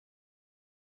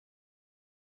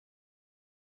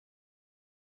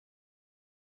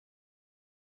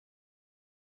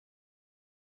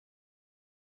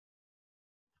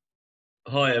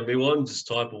Hi everyone, just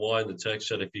type away in the text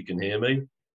chat if you can hear me.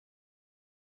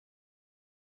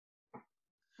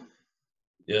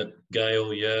 Yep,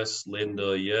 Gail, yes.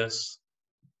 Linda, yes.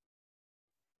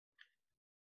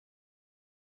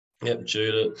 Yep,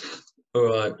 Judith. All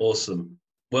right, awesome.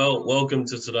 Well, welcome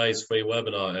to today's free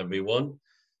webinar, everyone.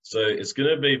 So it's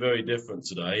going to be very different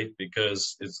today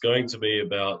because it's going to be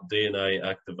about DNA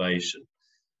activation.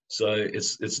 So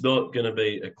it's not going to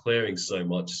be a clearing so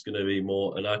much. It's going to be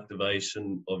more an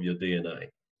activation of your DNA.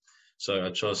 So I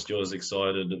trust you're as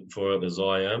excited for it as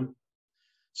I am.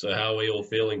 So how are we all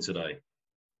feeling today?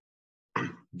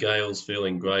 Gail's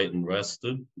feeling great and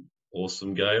rested.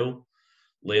 Awesome, Gail.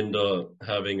 Linda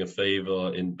having a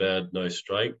fever in bed, no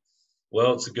straight.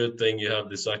 Well, it's a good thing you have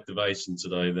this activation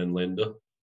today then, Linda.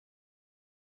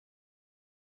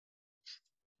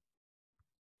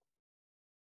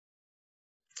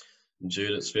 And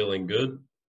Judith's feeling good.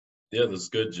 Yeah, that's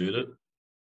good, Judith.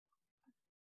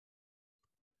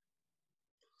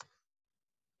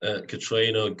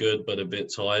 Katrina, good, but a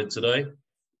bit tired today.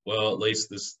 Well, at least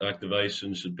this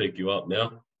activation should pick you up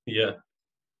now. Yeah.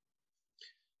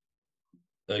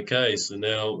 Okay, so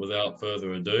now without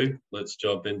further ado, let's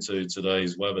jump into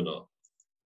today's webinar.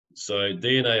 So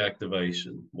DNA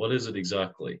activation, what is it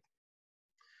exactly?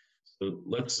 So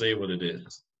let's see what it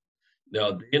is.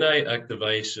 Now, DNA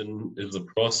activation is the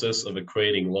process of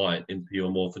accreting light into your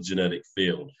morphogenetic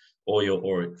field or your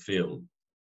auric field.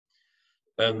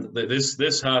 And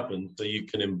this happens so you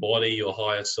can embody your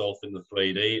higher self in the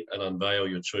 3D and unveil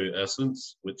your true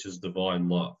essence, which is divine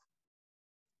love.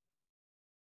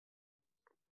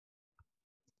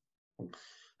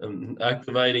 And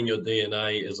activating your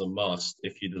DNA is a must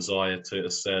if you desire to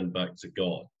ascend back to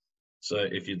God. So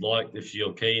if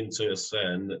you're keen to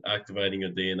ascend, activating your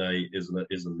DNA is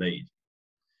a need.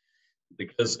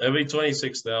 Because every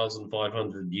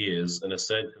 26,500 years, an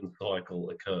ascension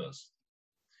cycle occurs.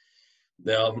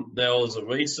 Now, there was a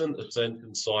recent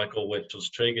ascension cycle which was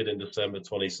triggered in December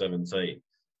 2017.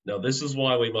 Now, this is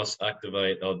why we must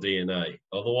activate our DNA.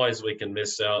 Otherwise, we can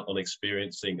miss out on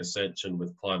experiencing ascension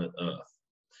with planet Earth.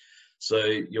 So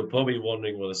you're probably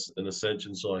wondering what an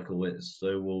ascension cycle is.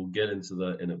 So we'll get into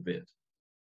that in a bit.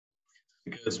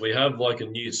 Because we have like a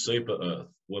new super Earth.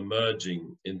 We're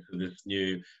merging into this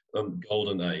new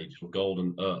golden age or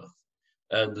golden Earth.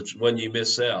 And when you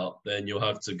miss out, then you'll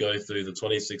have to go through the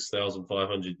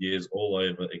 26,500 years all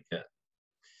over again.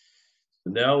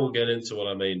 So now we'll get into what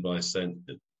I mean by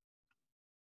ascension.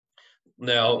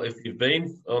 Now, if you've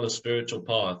been on a spiritual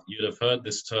path, you'd have heard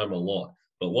this term a lot.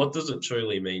 But what does it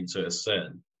truly mean to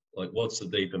ascend? Like, what's the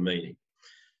deeper meaning?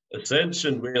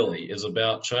 Ascension really is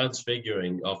about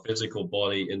transfiguring our physical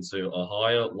body into a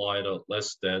higher, lighter,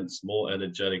 less dense, more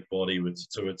energetic body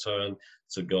to return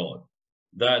to God.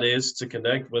 That is to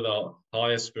connect with our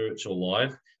higher spiritual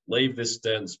life, leave this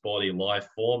dense body life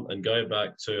form, and go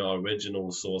back to our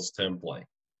original source template.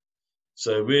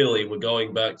 So really, we're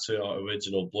going back to our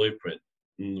original blueprint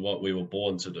and what we were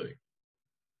born to do.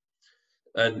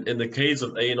 And in the Keys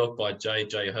of Enoch by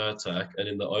J.J. Hurtak and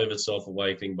in the Over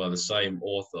Self-Awakening by the same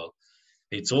author,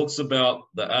 he talks about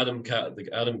the Adam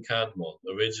Kadmon,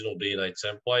 original DNA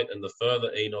template, and the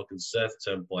further Enoch and Seth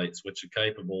templates, which are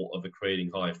capable of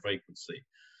accreting high frequency.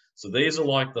 So these are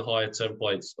like the higher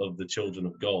templates of the children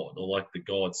of God, or like the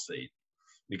God seed,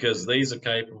 because these are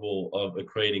capable of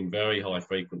accreting very high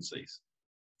frequencies.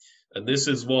 And this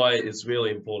is why it's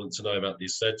really important to know about the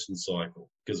ascension cycle,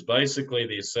 because basically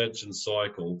the ascension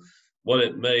cycle, what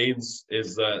it means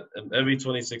is that every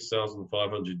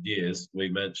 26,500 years, we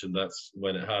mentioned that's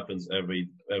when it happens every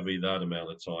that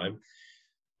amount of time.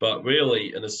 But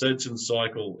really, an ascension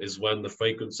cycle is when the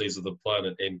frequencies of the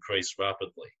planet increase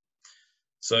rapidly.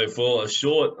 So for a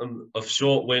short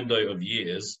window of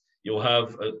years, you'll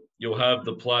have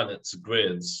the planet's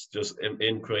grids just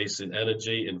increase in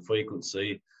energy and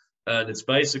frequency. And it's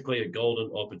basically a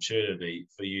golden opportunity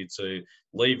for you to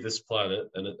leave this planet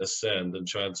and ascend and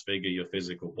transfigure your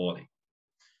physical body.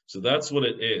 So that's what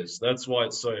it is. That's why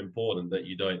it's so important that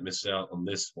you don't miss out on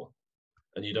this one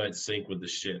and you don't sink with the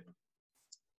ship.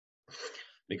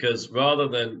 Because rather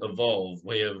than evolve,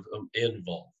 we have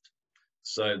involved.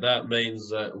 So that means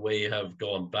that we have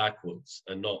gone backwards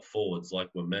and not forwards like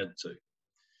we're meant to.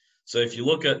 So if you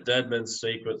look at Dead Men's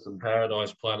Secrets and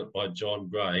Paradise Planet by John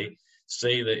Gray,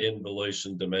 see the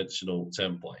involution dimensional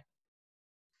template.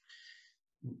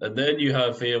 And then you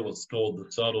have here what's called the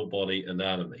subtle body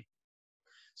anatomy.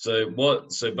 So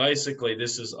basically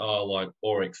this is our like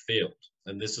auric field,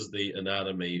 and this is the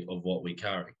anatomy of what we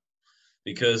carry.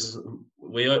 Because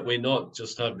we not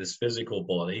just have this physical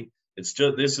body, this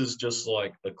is just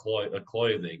like a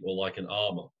clothing or like an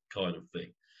armor kind of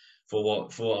thing.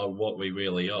 what we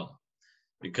really are.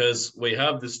 Because we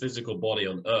have this physical body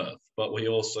on Earth, but we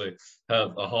also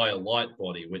have a higher light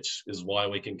body, which is why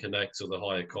we can connect to the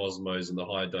higher cosmos and the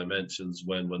higher dimensions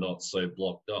when we're not so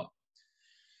blocked up.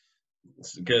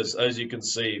 Because as you can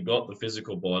see, you've got the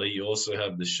physical body, you also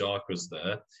have the chakras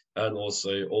there, and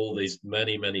also all these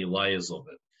many layers of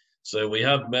it. So we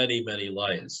have many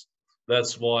layers.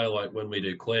 That's why, like when we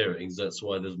do clearings, that's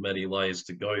why there's many layers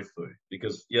to go through.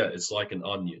 Because yeah, it's like an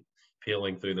onion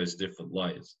peeling through those different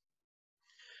layers.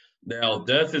 Now,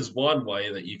 death is one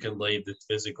way that you can leave this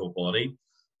physical body,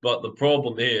 but the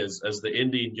problem is, as the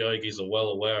Indian yogis are well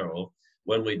aware of,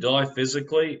 when we die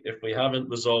physically, if we haven't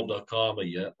resolved our karma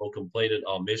yet or completed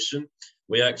our mission,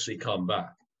 we actually come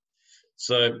back.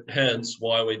 So hence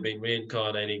why we've been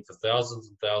reincarnating for thousands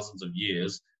and thousands of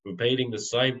years, repeating the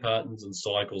same patterns and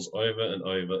cycles over and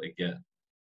over again.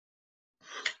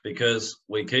 Because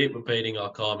we keep repeating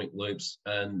our karmic loops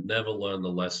and never learn the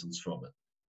lessons from it.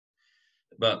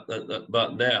 But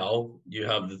now you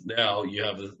have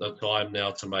the time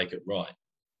now to make it right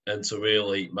and to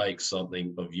really make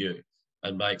something of you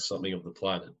and make something of the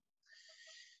planet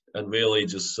and really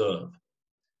just serve.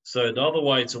 So another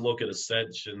way to look at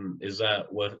ascension is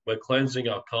that we're cleansing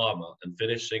our karma and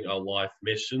finishing our life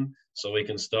mission so we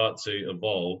can start to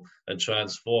evolve and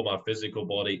transform our physical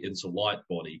body into light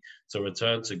body to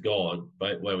return to God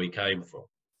where we came from.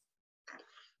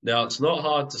 Now, it's not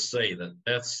hard to see that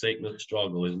death, sickness,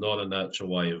 struggle is not a natural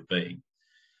way of being.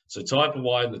 So type a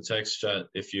Y in the text chat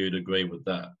if you'd agree with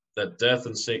that death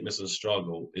and sickness and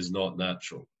struggle is not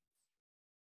natural.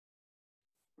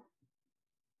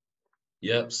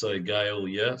 Yep, so Gail,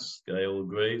 yes. Gail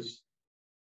agrees.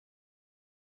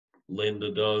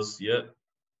 Linda does, yep.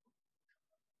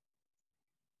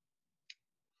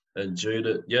 And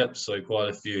Judith, yep, so quite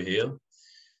a few here.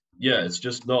 Yeah, it's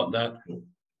just not natural.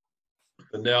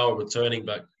 And now returning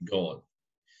back to God.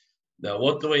 Now,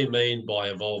 what do we mean by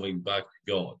evolving back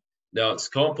to God? Now, it's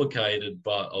complicated,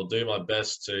 but I'll do my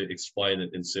best to explain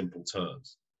it in simple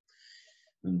terms.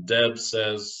 And Deb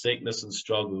says, sickness and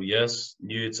struggle, yes.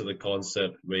 New to the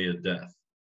concept, re death.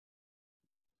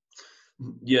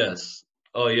 Yes.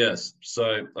 Oh, yes.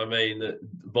 So, I mean,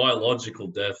 biological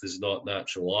death is not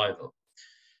natural either.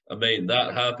 I mean,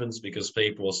 that happens because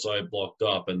people are so blocked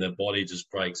up and their body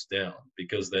just breaks down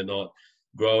because they're not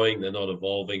growing, they're not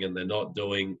evolving, and they're not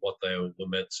doing what they were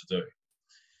meant to do.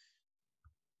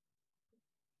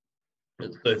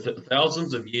 So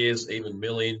thousands of years, even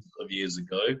millions of years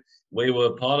ago, we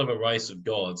were part of a race of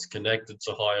gods connected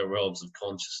to higher realms of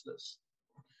consciousness.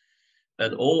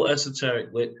 And all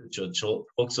esoteric literature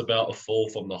talks about a fall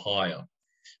from the higher.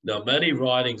 Now, many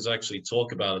writings actually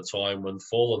talk about a time when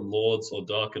fallen lords or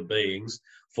darker beings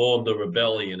formed a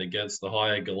rebellion against the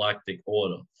higher galactic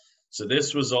order. So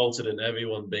this resulted in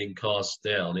everyone being cast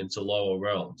down into lower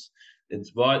realms,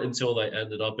 right until they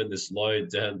ended up in this low,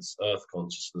 dense earth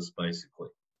consciousness, basically.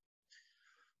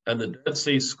 And the Dead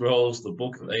Sea Scrolls, the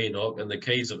Book of Enoch, and the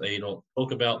Keys of Enoch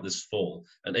talk about this fall,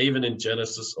 and even in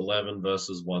Genesis 11,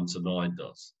 verses 1 to 9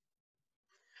 does.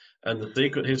 And The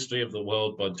Secret History of the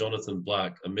World by Jonathan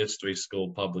Black, a mystery school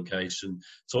publication,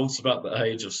 talks about the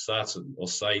age of Saturn, or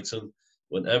Satan,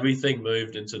 when everything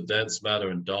moved into dense matter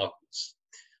and darkness.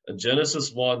 And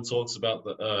Genesis 1 talks about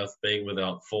the earth being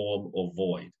without form or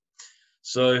void.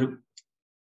 So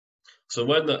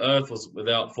when the earth was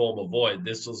without form or void,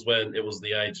 this was when it was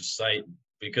the age of Satan.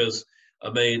 Because, I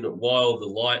mean, while the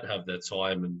light have their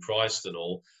time and Christ and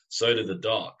all, so did the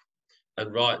dark.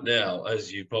 And right now,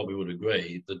 as you probably would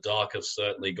agree, the dark have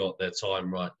certainly got their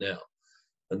time right now.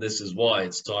 And this is why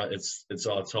it's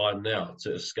our time now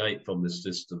to escape from this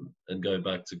system and go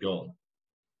back to God.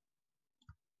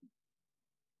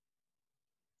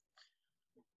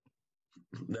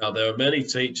 Now, there are many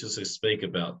teachers who speak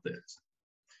about this.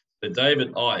 But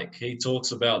David Icke, he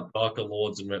talks about darker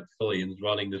lords and reptilians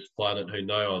running this planet who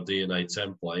know our DNA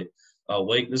template, our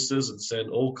weaknesses, and send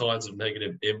all kinds of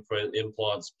negative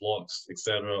implants, blocks,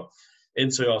 etc.,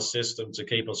 into our system to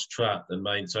keep us trapped and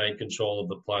maintain control of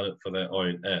the planet for their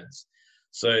own ends.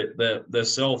 So they're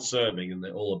self-serving and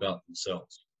they're all about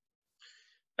themselves.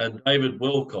 And David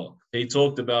Wilcock, he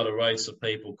talked about a race of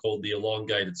people called the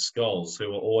elongated skulls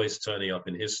who were always turning up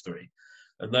in history.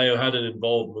 And they had an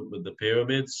involvement with the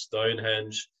pyramids,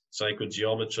 Stonehenge, sacred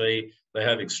geometry. They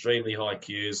have extremely high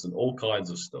Qs and all kinds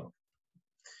of stuff.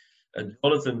 And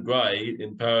Jonathan Gray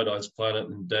in Paradise Planet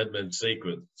and Dead Men's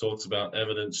Secret talks about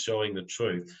evidence showing the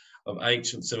truth of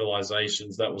ancient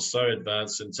civilizations that were so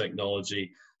advanced in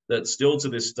technology that still to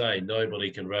this day,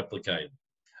 nobody can replicate.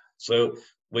 So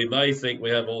we may think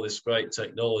we have all this great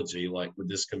technology, like with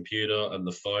this computer and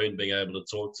the phone, being able to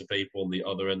talk to people on the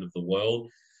other end of the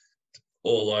world,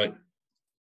 or like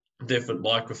different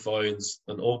microphones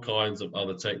and all kinds of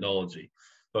other technology.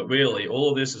 But really, all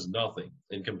of this is nothing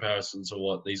in comparison to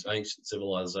what these ancient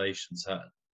civilizations had.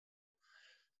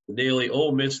 Nearly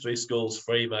all mystery schools,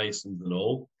 Freemasons and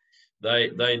all,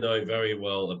 they know very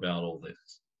well about all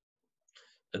this.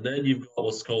 And then you've got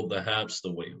what's called the hamster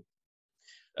wheel.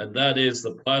 And that is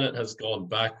the planet has gone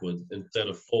backward instead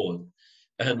of forward.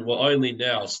 And we're only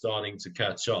now starting to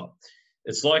catch up.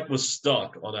 It's like we're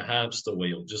stuck on a hamster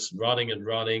wheel, just running and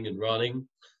running and running,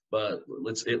 but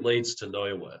it leads to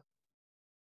nowhere.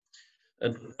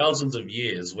 And for thousands of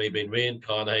years, we've been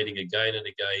reincarnating again and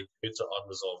again due to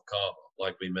unresolved karma,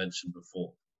 like we mentioned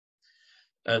before.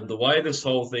 And the way this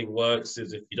whole thing works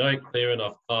is if you don't clear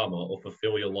enough karma or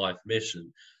fulfill your life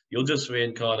mission, you'll just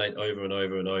reincarnate over and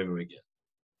over and over again.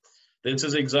 This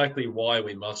is exactly why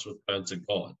we must return to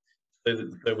God, so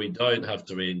that we don't have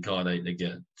to reincarnate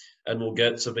again. And we'll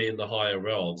get to be in the higher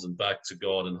realms and back to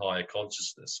God and higher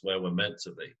consciousness where we're meant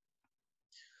to be.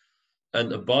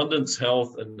 And abundance,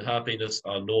 health, and happiness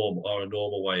are a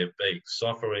normal way of being.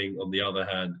 Suffering, on the other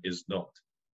hand, is not.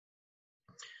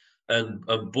 And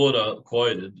Buddha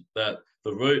quoted that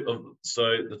the root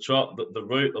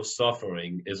of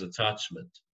suffering is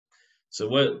attachment. So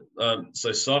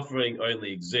suffering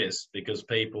only exists because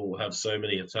people have so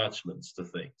many attachments to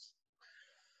things.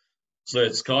 So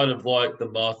it's kind of like the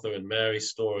Martha and Mary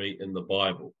story in the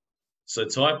Bible. So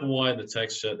type Y in the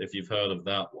text chat if you've heard of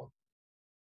that one.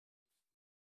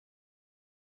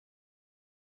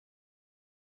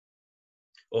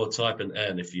 Or type an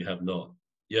N if you have not.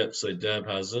 Yep, so Deb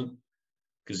hasn't.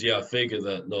 Because, yeah, I figure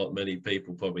that not many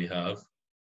people probably have.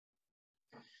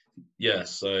 Yeah,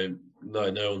 so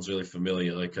no one's really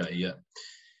familiar. Okay, yeah.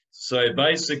 So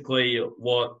basically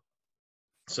what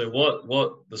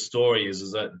the story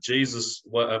is that Jesus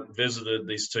visited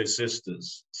these two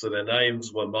sisters. So their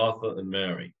names were Martha and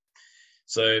Mary.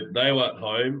 So they were at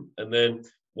home, and then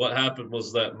what happened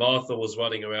was that Martha was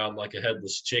running around like a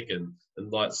headless chicken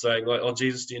and like saying like, oh,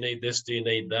 Jesus, do you need this? Do you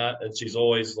need that? And she's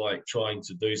always like trying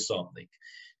to do something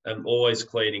and always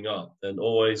cleaning up and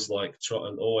always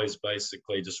always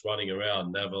basically just running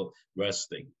around, never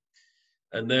resting.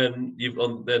 And then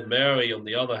then Mary, on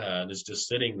the other hand, is just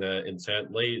sitting there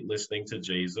intently listening to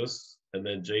Jesus. And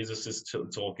then Jesus is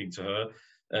talking to her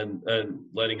and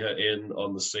letting her in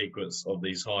on the secrets of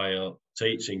these higher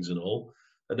teachings and all.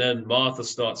 And then Martha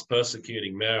starts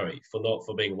persecuting Mary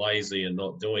for being lazy and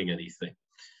not doing anything.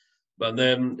 But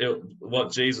then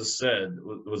what Jesus said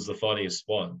was the funniest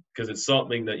one, because it's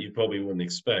something that you probably wouldn't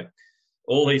expect.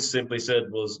 All he simply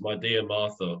said was, "My dear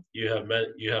Martha, you have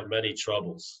many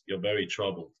troubles. You're very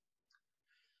troubled."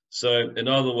 So, in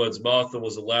other words, Martha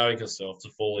was allowing herself to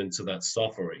fall into that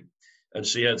suffering, and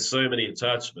she had so many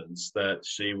attachments that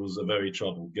she was a very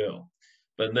troubled girl.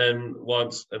 But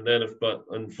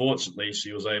unfortunately,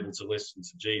 she was able to listen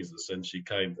to Jesus, and she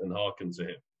came and hearkened to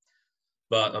him.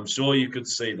 But I'm sure you could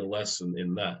see the lesson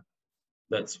in that.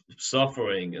 That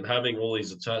suffering and having all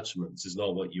these attachments is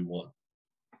not what you want.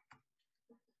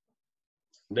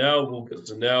 Now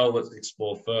let's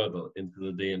explore further into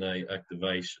the DNA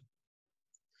activation.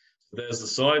 There's the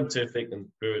scientific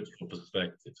and spiritual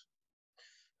perspective.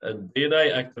 And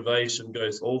DNA activation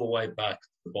goes all the way back to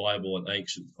the Bible and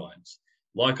ancient times.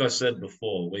 Like I said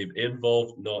before, we've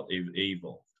evolved, not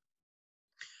evolved.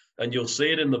 And you'll see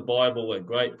it in the Bible where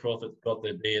great prophets got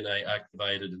their DNA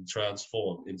activated and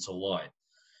transformed into light.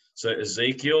 So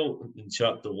Ezekiel in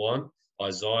chapter 1,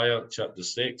 Isaiah chapter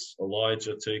 6,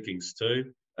 Elijah 2 Kings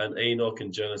 2, and Enoch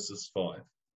in Genesis 5.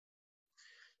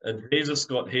 And Jesus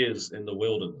got his in the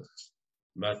wilderness,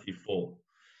 Matthew 4.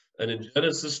 And in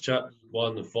Genesis chapter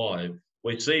 1 to 5,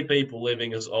 we see people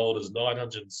living as old as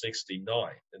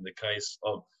 969 in the case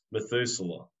of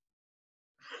Methuselah.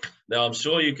 Now, I'm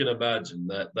sure you can imagine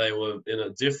that they were in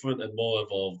a different and more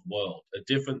evolved world, a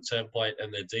different template,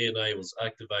 and their DNA was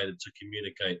activated to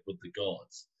communicate with the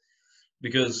gods.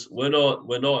 Because we're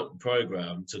not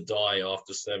programmed to die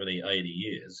after 70, 80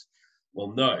 years.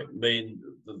 Well, no. I mean,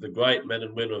 the great men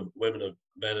and women of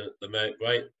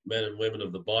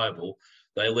the Bible,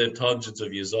 they lived hundreds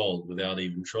of years old without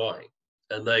even trying,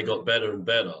 and they got better and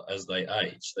better as they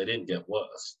aged. They didn't get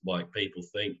worse, like people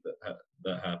think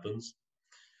that happens.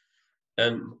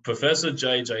 And Professor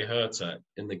J.J. Hurtak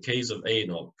in The Keys of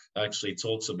Enoch actually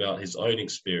talks about his own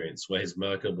experience where his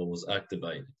Merkaba was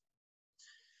activated.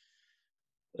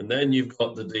 And then you've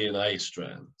got the DNA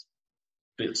strand.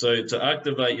 So to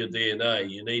activate your DNA,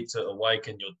 you need to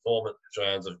awaken your dormant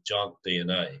strands of junk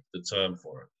DNA, the term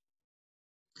for it.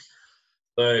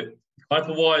 So type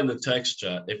a Y in the text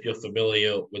chat if you're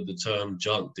familiar with the term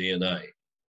junk DNA.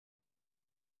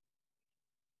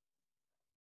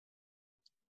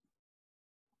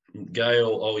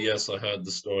 Gail, oh yes, I heard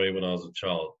the story when I was a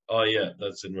child. Oh yeah,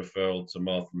 that's in referral to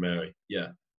Martha Mary. Yeah.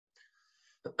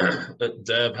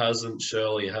 Deb hasn't,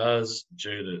 Shirley has,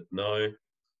 Judith, no.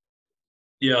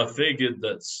 Yeah, I figured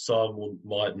that some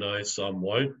might know, some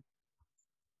won't.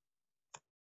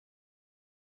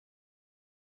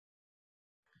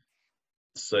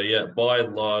 So yeah, by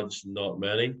and large, not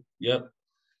many. Yep.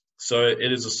 So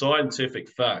it is a scientific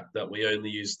fact that we only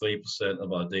use 3%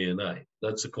 of our DNA.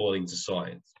 That's according to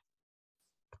science.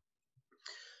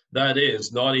 That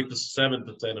is, 97%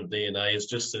 of DNA is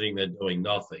just sitting there doing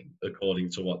nothing,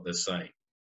 according to what they're saying.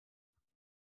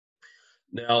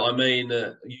 Now, I mean,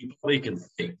 you probably can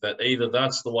think that either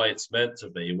that's the way it's meant to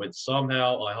be, which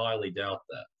somehow I highly doubt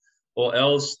that, or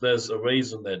else there's a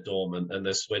reason they're dormant and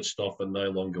they're switched off and no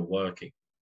longer working.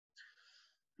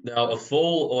 Now, a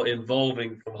fall or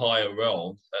involving from higher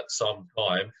realms at some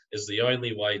time is the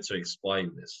only way to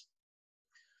explain this.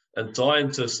 And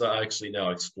scientists are actually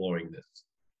now exploring this.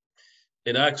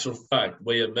 In actual fact,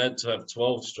 we are meant to have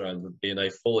 12 strands of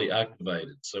DNA fully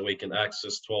activated so we can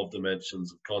access 12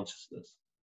 dimensions of consciousness.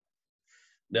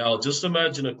 Now, just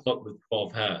imagine a clock with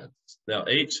 12 hands. Now,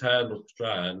 each hand or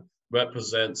strand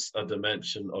represents a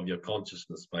dimension of your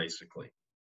consciousness, basically.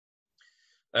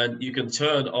 And you can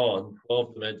turn on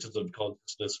 12 dimensions of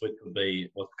consciousness, which would be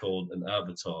what's called an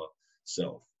avatar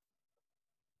self.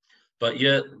 But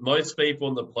yet, most people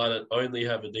on the planet only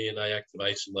have a DNA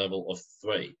activation level of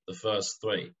 3, the first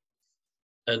 3.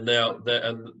 And now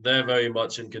they're very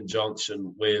much in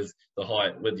conjunction with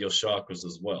with your chakras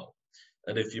as well.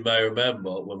 And if you may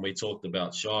remember when we talked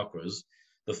about chakras,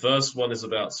 the first one is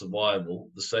about survival,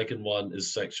 the second one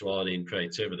is sexuality and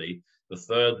creativity, the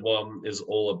third one is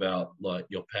all about like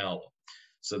your power.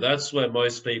 So that's where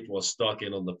most people are stuck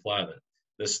in on the planet.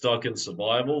 They're stuck in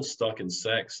survival, stuck in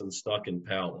sex, and stuck in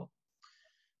power.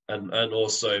 And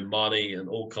also money and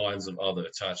all kinds of other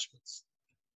attachments.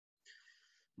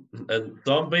 And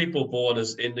some people born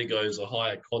as indigos or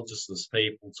higher consciousness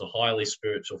people to highly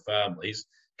spiritual families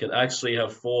can actually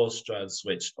have 4 strands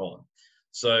switched on.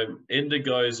 So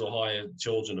indigos or higher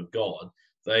children of God,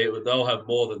 they'll have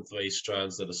more than 3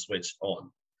 strands that are switched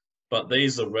on. But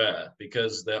these are rare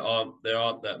because there aren't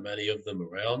that many of them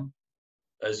around,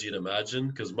 as you'd imagine,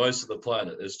 because most of the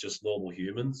planet is just normal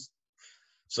humans.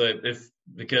 So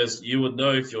because you would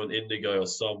know if you're an indigo or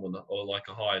someone or like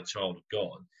a higher child of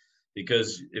God,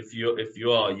 because if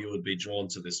you are, you would be drawn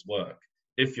to this work.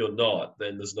 If you're not,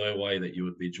 then there's no way that you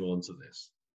would be drawn to this.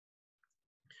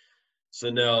 So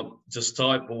now just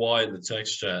type a Y in the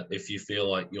text chat if you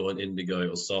feel like you're an indigo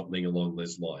or something along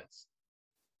those lines.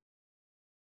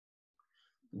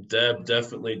 Deb,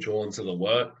 definitely drawn to the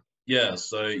work. Yeah,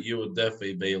 so you would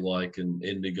definitely be like an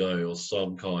indigo or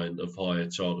some kind of higher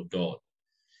child of God.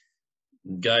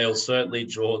 Gail, certainly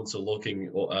drawn to looking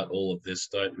at all of this.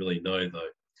 Don't really know though.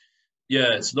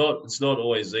 Yeah, it's not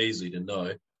always easy to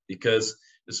know because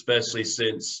especially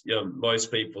since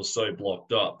most people are so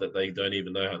blocked up that they don't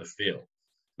even know how to feel.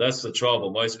 That's the trouble.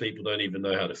 Most people don't even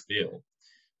know how to feel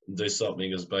and do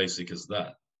something as basic as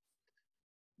that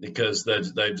because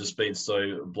they've just been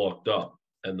so blocked up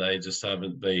and they just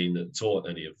haven't been taught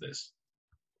any of this.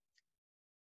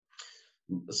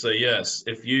 So yes,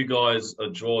 if you guys are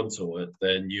drawn to it,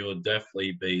 then you'll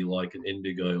definitely be like an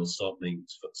indigo or something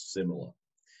similar.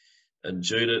 And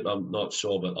Judith, I'm not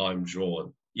sure, but I'm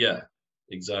drawn. Yeah,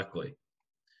 exactly.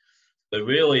 So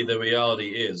really, the reality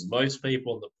is most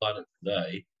people on the planet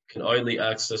today can only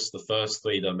access the first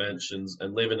 3 dimensions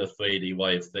and live in a 3D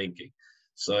way of thinking.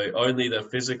 So only their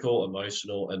physical,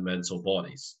 emotional, and mental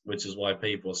bodies, which is why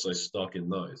people are so stuck in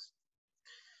those.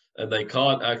 And they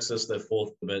can't access their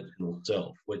 4th dimensional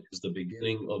self, which is the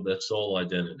beginning of their soul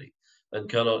identity, and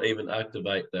cannot even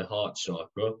activate their heart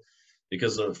chakra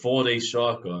because the 4D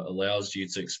chakra allows you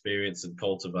to experience and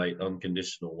cultivate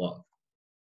unconditional love.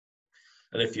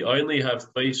 And if you only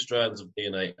have 3 strands of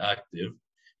DNA active,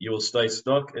 you will stay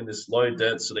stuck in this low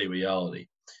density reality,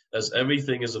 as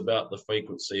everything is about the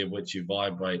frequency of which you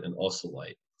vibrate and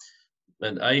oscillate.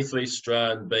 And A3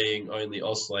 strand being only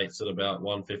oscillates at about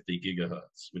 150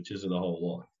 gigahertz, which isn't a whole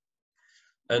lot.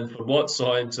 And from what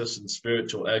scientists and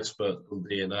spiritual experts on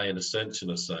DNA and ascension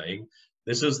are saying,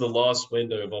 this is the last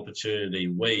window of opportunity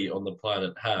we on the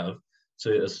planet have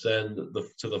to ascend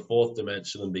to the 4th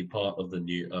dimension and be part of the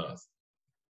new Earth.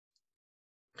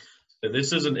 So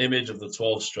this is an image of the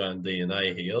 12-strand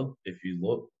DNA here, if you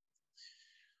look.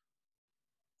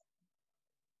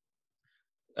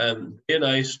 And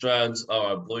DNA strands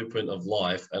are a blueprint of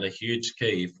life and a huge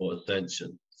key for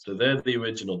ascension. So they're the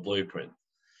original blueprint.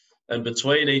 And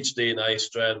between each DNA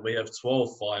strand, we have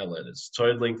 12 fire letters,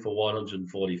 totaling for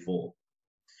 144.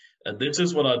 And this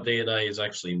is what our DNA is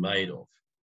actually made of.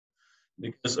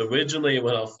 Because originally,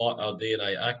 when our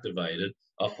DNA activated,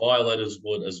 our fire letters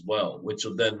would as well, which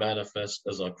would then manifest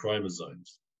as our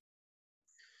chromosomes.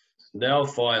 Now,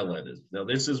 fire letters. Now,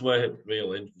 this is where it's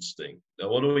real interesting. Now,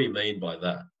 what do we mean by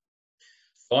that?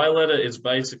 Fire letter is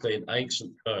basically an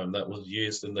ancient term that was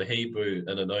used in the Hebrew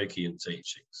and Enochian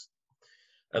teachings.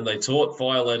 And they taught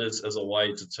fire letters as a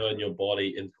way to turn your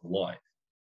body into light.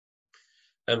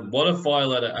 And what a fire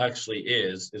letter actually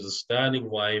is a standing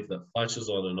wave that flashes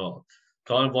on and off,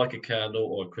 kind of like a candle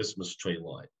or a Christmas tree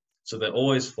light. So they're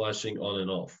always flashing on and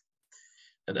off.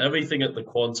 And everything at the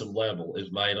quantum level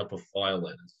is made up of fire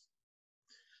letters.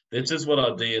 This is what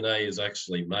our DNA is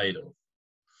actually made of.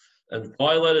 And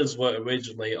fire letters were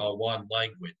originally our one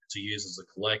language to use as a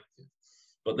collective.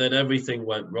 But then everything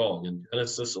went wrong, and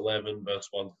Genesis 11, verse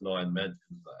 1 to 9 mentions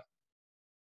that.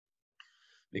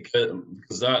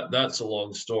 Because that's a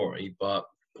long story, but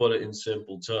put it in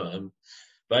simple terms,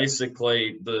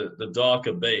 basically the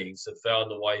darker beings had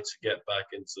found a way to get back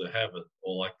into heaven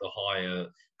or like the higher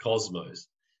cosmos.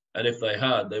 And if they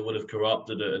had, they would have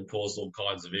corrupted it and caused all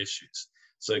kinds of issues.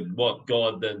 So what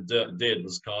God then did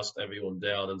was cast everyone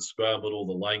down and scrambled all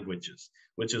the languages,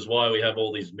 which is why we have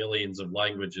all these millions of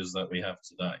languages that we have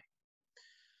today.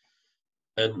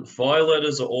 And fire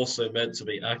letters are also meant to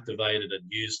be activated and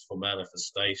used for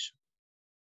manifestation.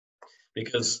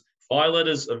 Because fire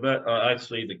letters are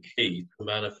actually the key to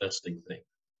manifesting things.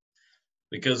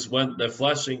 Because when they're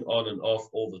flashing on and off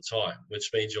all the time,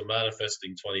 which means you're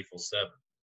manifesting 24/7.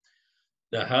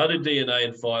 Now, how do DNA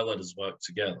and fire letters work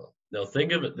together? Now,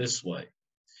 think of it this way.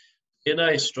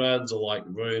 DNA strands are like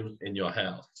rooms in your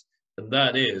house. And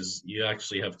that is, you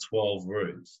actually have 12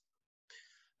 rooms.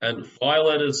 And fire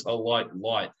letters are like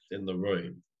lights in the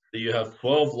room. So you have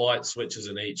 12 light switches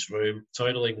in each room,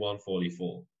 totaling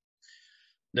 144.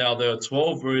 Now, there are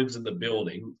 12 rooms in the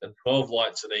building and 12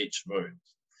 lights in each room.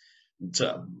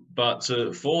 But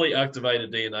to fully activate a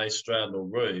DNA strand or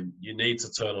room, you need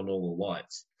to turn on all the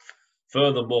lights.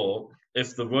 Furthermore,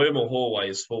 if the room or hallway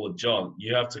is full of junk,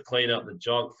 you have to clean out the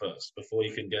junk first before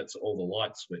you can get to all the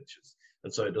light switches.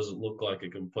 And so it doesn't look like a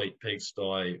complete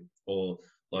pigsty or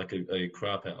like a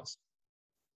crap house.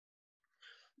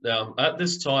 Now, at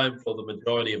this time, for the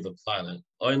majority of the planet,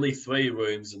 only 3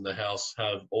 rooms in the house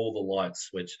have all the lights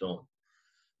switched on.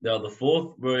 Now, the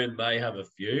 4th room may have a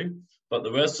few, but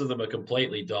the rest of them are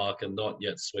completely dark and not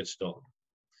yet switched on.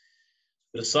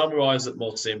 To summarize it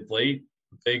more simply,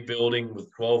 a big building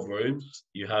with 12 rooms,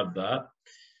 you have that,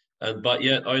 but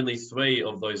yet only 3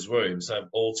 of those rooms have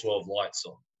all 12 lights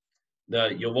on. Now,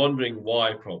 you're wondering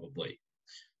why, probably.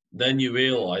 Then you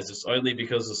realize it's only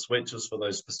because the switches for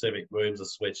those specific rooms are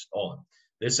switched on.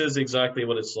 This is exactly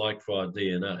what it's like for our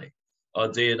DNA. Our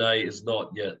DNA is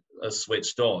not yet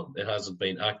switched on. It hasn't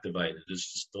been activated.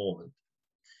 It's just dormant.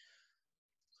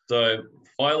 So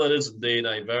fire letters and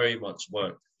DNA very much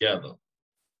work together.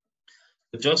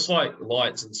 But just like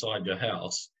lights inside your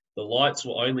house, the lights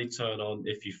will only turn on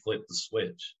if you flip the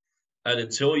switch. And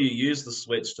until you use the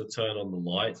switch to turn on the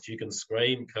lights, you can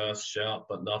scream, curse, shout,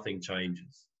 but nothing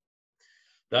changes.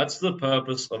 That's the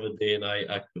purpose of a DNA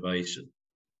activation.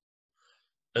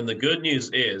 And the good news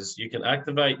is you can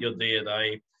activate your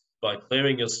DNA by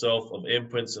clearing yourself of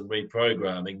imprints and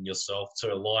reprogramming yourself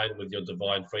to align with your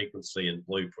divine frequency and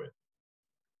blueprint.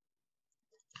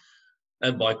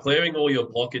 And by clearing all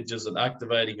your blockages and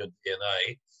activating your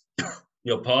DNA,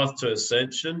 your path to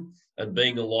ascension and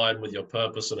being aligned with your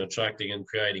purpose and attracting and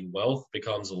creating wealth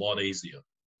becomes a lot easier.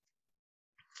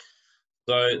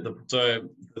 So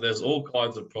there's all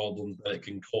kinds of problems that it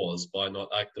can cause by not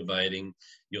activating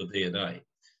your DNA.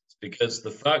 Because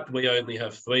the fact we only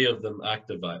have 3 of them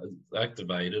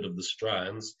activated of the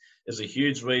strands is a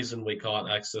huge reason we can't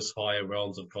access higher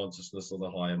realms of consciousness or the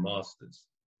higher masters.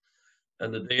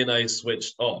 And the DNA is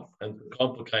switched off. And to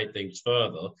complicate things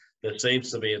further, there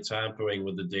seems to be a tampering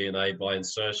with the DNA by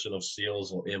insertion of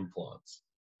seals or implants.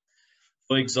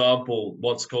 For example,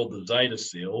 what's called the Zeta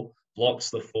seal blocks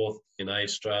the 4th DNA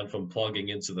strand from plugging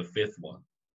into the 5th one.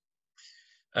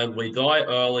 And we die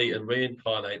early and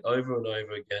reincarnate over and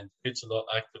over again due to not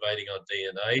activating our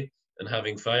DNA and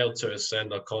having failed to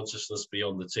ascend our consciousness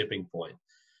beyond the tipping point.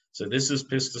 So this is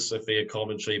Pista Sophia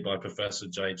commentary by Professor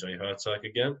J.J. Hurtak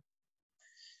again.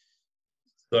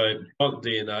 So junk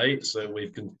DNA, so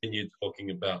we've continued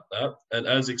talking about that. And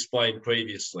as explained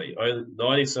previously,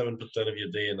 97% of your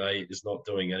DNA is not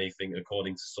doing anything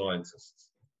according to scientists.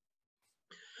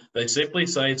 They simply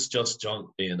say it's just junk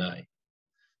DNA.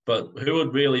 But who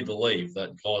would really believe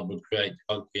that God would create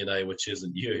junk DNA which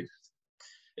isn't used?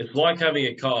 It's like having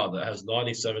a car that has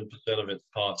 97% of its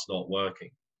parts not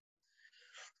working.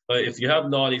 So if you have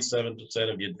 97%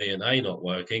 of your DNA not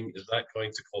working, is that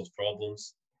going to cause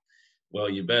problems? Well,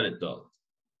 you bet it does.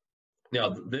 Now,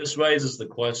 this raises the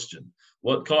question,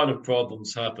 what kind of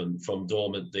problems happen from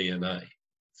dormant DNA?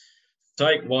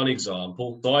 Take one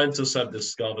example. Scientists have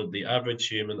discovered the average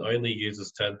human only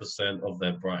uses 10% of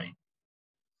their brain.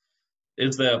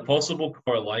 Is there a possible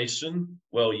correlation?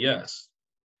 Well, yes.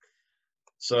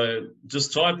 So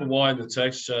just type a Y in the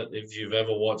text chat if you've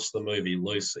ever watched the movie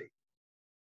Lucy.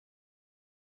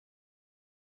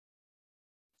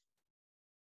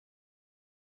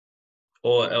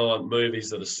 Or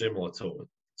movies that are similar to it.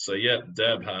 So, yep,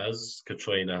 Deb has,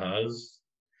 Katrina has,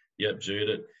 yep,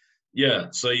 Judith.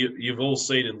 Yeah, so you've all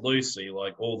seen in Lucy,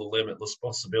 like all the limitless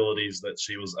possibilities that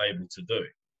she was able to do.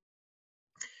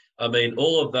 I mean,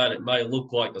 all of that, it may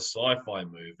look like a sci-fi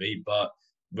movie, but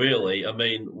really, I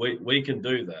mean, we can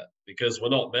do that because we're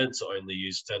not meant to only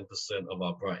use 10% of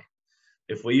our brain.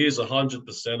 If we use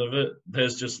 100% of it,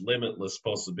 there's just limitless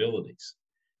possibilities.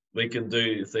 We can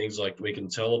do things like we can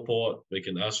teleport, we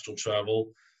can astral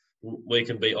travel, we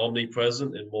can be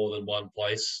omnipresent in more than one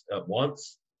place at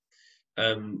once.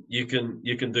 And you can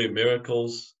do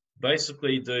miracles,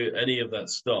 basically do any of that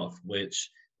stuff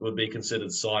which would be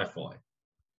considered sci-fi.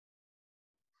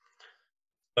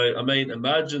 So, I mean,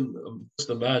 just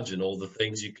imagine all the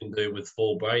things you can do with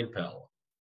full brain power.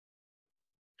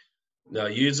 Now,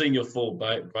 using your full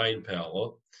brain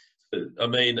power, I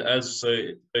mean, it's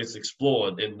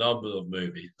explored in a number of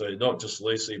movies, so not just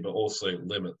Lucy, but also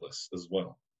Limitless as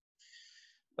well.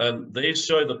 And these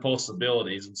show the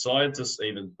possibilities, and scientists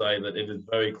even say that it is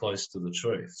very close to the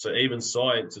truth. So even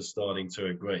science is starting to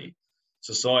agree.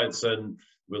 So science and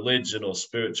religion or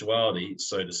spirituality,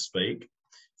 so to speak,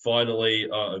 finally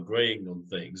are agreeing on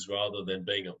things rather than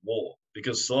being at war.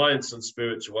 Because science and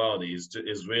spirituality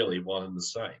is really one and the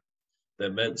same. They're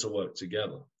meant to work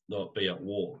together, not be at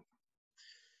war.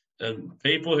 And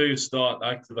people who start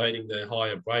activating their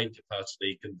higher brain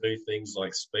capacity can do things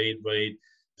like speed read,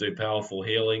 do powerful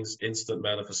healings, instant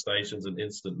manifestations, and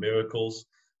instant miracles.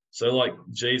 So, like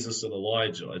Jesus and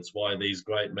Elijah, it's why these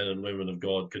great men and women of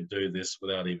God could do this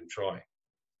without even trying.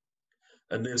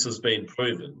 And this has been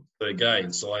proven. So,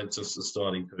 again, scientists are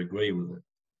starting to agree with it.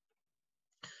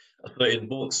 So in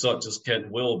books such as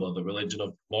Ken Wilber, The Religion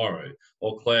of Tomorrow,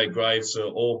 or Claire Graves, who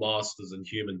are all masters in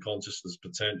human consciousness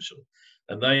potential,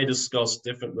 and they discuss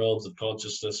different realms of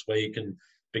consciousness where you can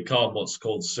become what's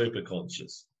called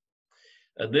superconscious.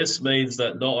 And this means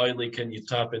that not only can you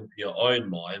tap into your own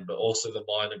mind, but also the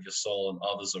mind of your soul and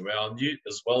others around you,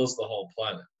 as well as the whole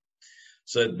planet.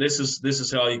 So this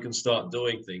is how you can start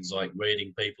doing things like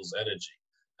reading people's energy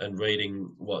and reading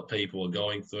what people are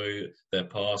going through, their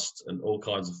past, and all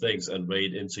kinds of things, and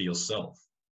read into yourself.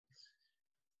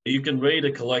 You can read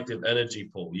a collective energy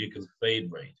pool. You can speed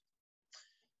read.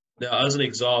 Now, as an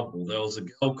example, there was a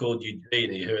girl called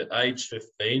Eugenie who at age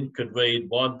 15 could read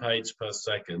 1 page per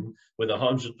second with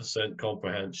 100%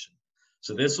 comprehension.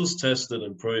 So this was tested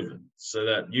and proven so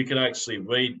that you can actually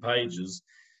read pages.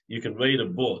 You can read a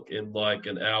book in like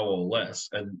an hour or less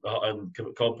and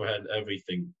comprehend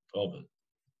everything of it.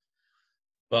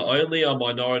 But only a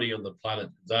minority on the planet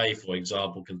today, for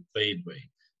example, can speed read.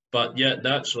 But yet,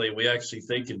 naturally, we actually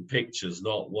think in pictures,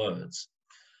 not words.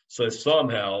 So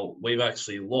somehow we've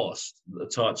actually lost the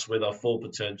touch with our full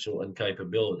potential and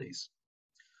capabilities.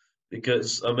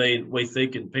 Because I mean, we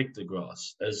think in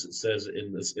pictographs, as it says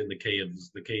in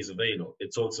the Keys of Enoch.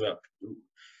 It talks about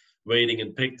reading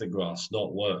in pictographs,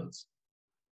 not words.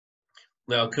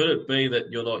 Now, could it be that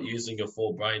you're not using your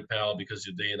full brain power because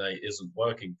your DNA isn't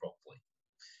working properly?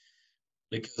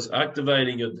 Because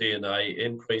activating your DNA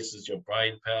increases your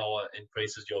brain power,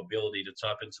 increases your ability to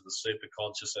tap into the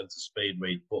superconscious and to speed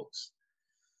read books.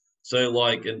 So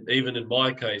like, even in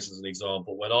my case, as an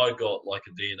example, when I got like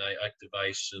a DNA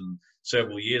activation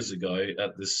several years ago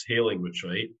at this healing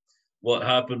retreat, what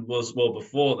happened was, well,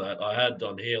 before that, I had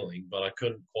done healing, but I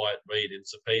couldn't quite read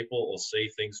into people or see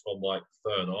things from like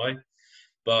the third eye.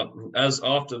 But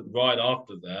right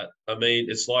after that, I mean,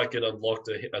 it's like it unlocked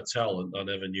a talent I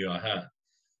never knew I had.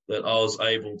 That I was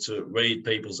able to read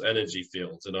people's energy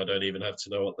fields, and I don't even have to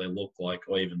know what they look like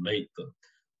or even meet them.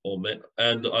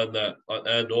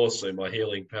 And also my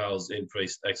healing powers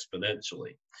increased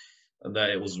exponentially, and that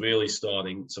it was really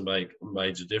starting to make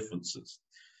major differences.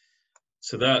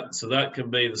 So that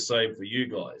can be the same for you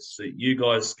guys. So you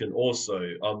guys can also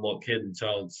unlock hidden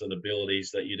talents and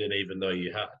abilities that you didn't even know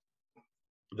you had.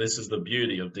 This is the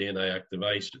beauty of DNA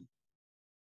activation.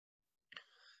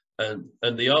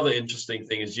 And the other interesting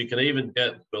thing is you can even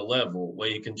get to a level where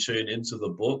you can tune into the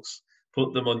books,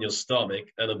 put them on your stomach,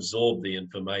 and absorb the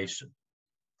information.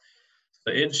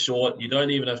 So in short, you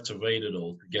don't even have to read it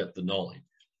all to get the knowledge.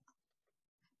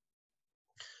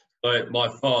 So my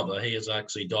father, he has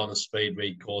actually done a speed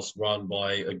read course run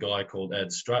by a guy called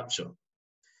Ed Strachan.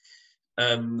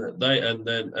 And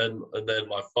then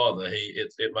my father,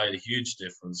 it made a huge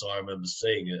difference. I remember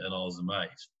seeing it and I was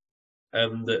amazed.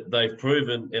 And they've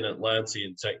proven in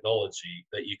Atlantean technology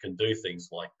that you can do things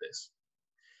like this.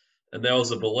 And there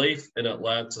was a belief in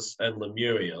Atlantis and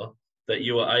Lemuria that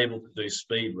you were able to do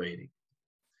speed reading.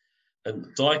 And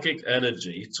psychic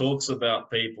energy talks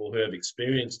about people who have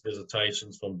experienced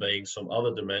visitations from beings from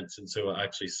other dimensions who are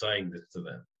actually saying this to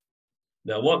them.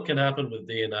 Now, what can happen with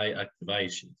DNA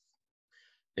activation?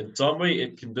 In summary,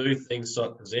 it can do things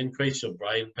such as increase your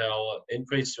brain power,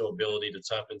 increase your ability to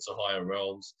tap into higher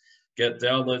realms, get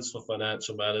downloads for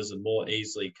financial matters, and more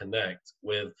easily connect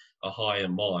with a higher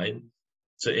mind,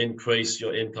 to increase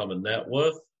your income and net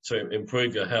worth, to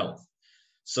improve your health.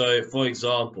 So, for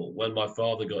example, when my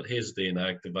father got his DNA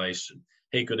activation,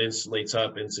 he could instantly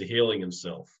tap into healing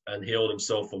himself and healed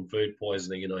himself from food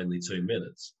poisoning in only 2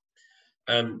 minutes.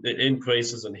 And it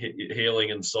increases in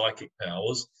healing and psychic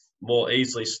powers, more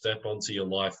easily step onto your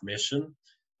life mission,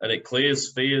 and it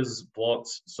clears fears,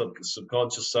 blocks,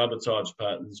 subconscious sabotage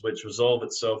patterns, which resolve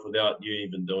itself without you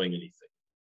even doing anything.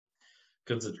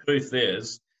 Because the truth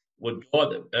is, would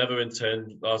God ever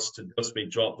intend us to just be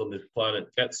dropped on this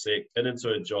planet, get sick, get into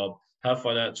a job, have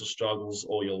financial struggles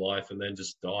all your life, and then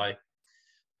just die?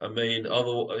 I mean,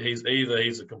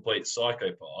 he's a complete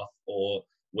psychopath, or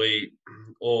we've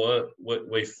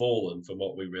fallen from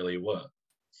what we really were,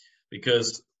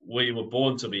 because we were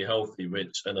born to be healthy,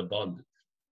 rich, and abundant.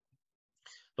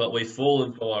 But we've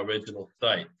fallen from our original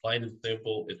state. Plain and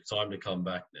simple, it's time to come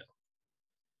back now.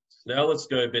 Now let's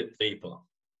go a bit deeper.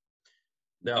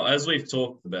 Now, as we've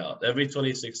talked about, every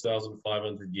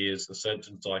 26,500 years,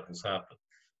 ascension cycles happen.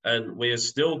 And we are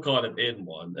still kind of in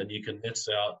one, and you can miss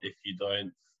out if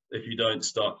you don't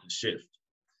start to shift.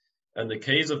 And the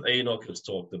keys of Enoch has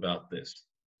talked about this.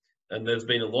 And there's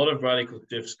been a lot of radical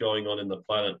shifts going on in the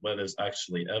planet where there's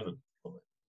actually evidence of it.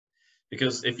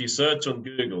 Because if you search on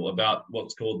Google about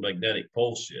what's called magnetic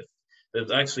pole shift,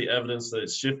 there's actually evidence that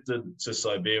it's shifted to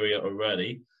Siberia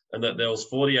already, and that there was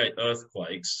 48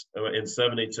 earthquakes in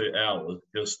 72 hours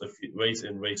just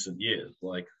in recent years,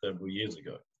 like several years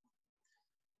ago.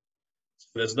 So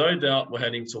there's no doubt we're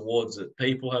heading towards it.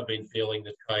 People have been feeling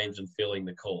the change and feeling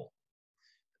the call.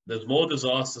 There's more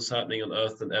disasters happening on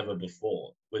Earth than ever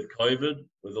before, with COVID,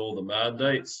 with all the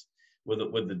mandates, with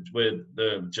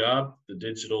the jab, the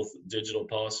digital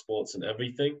passports and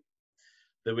everything.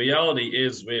 The reality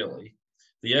is really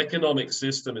the economic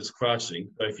system is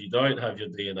crashing. So if you don't have your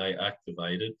DNA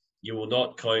activated, you will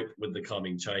not cope with the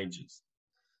coming changes.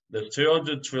 There's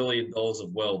 $200 trillion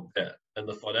of world debt, and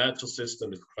the financial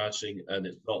system is crashing, and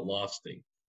it's not lasting.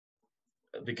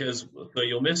 So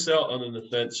you'll miss out on an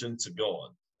ascension to God,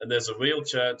 and there's a real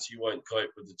chance you won't cope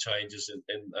with the changes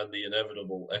and the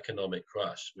inevitable economic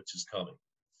crash, which is coming.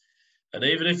 And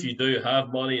even if you do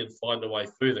have money and find a way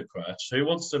through the crash, who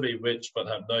wants to be rich but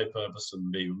have no purpose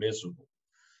and be miserable?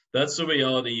 That's a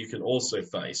reality you can also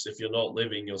face if you're not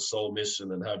living your soul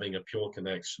mission and having a pure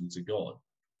connection to God.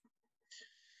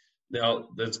 Now,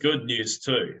 there's good news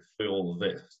too through all of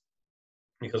this,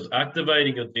 because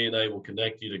activating your DNA will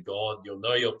connect you to God. You'll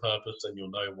know your purpose and you'll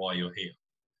know why you're here.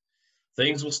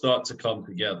 Things will start to come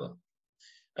together.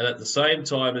 And at the same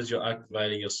time as you're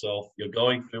activating yourself, you're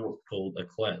going through what's called a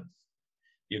cleanse.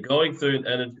 You're going through an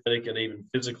energetic and even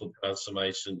physical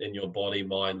transformation in your body,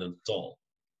 mind, and soul.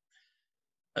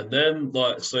 And then,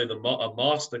 a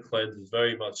master cleanse is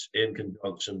very much in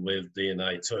conjunction with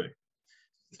DNA too.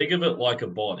 Think of it like a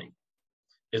body.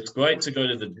 It's great to go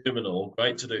to the gym and all,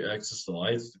 great to do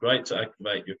exercise, it's great to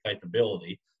activate your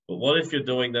capability, but what if you're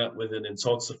doing that with an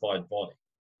intoxicated body?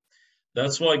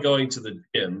 That's why going to the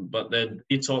gym, but then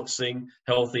detoxing,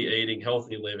 healthy eating,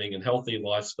 healthy living, and healthy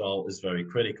lifestyle is very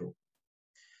critical.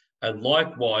 And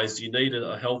likewise, you need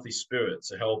a healthy spirit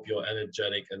to help your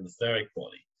energetic and etheric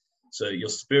body. So your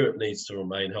spirit needs to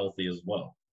remain healthy as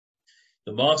well.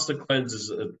 The master cleanse is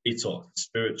a detox, a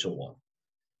spiritual one.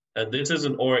 And this is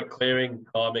an auric clearing,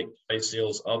 karmic, face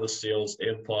seals, other seals,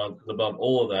 implants, and above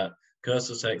all of that,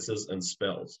 curses, hexes, and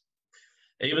spells.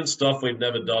 Even stuff we've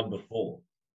never done before.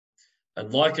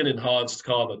 And like an enhanced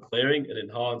karma clearing, an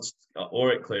enhanced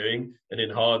auric clearing, an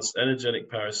enhanced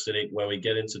energetic parasitic, where we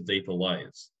get into deeper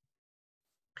layers.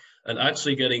 And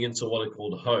actually getting into what are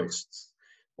called hosts,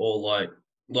 or like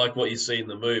like what you see in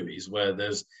the movies, where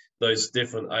there's those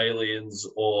different aliens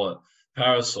or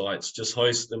parasites just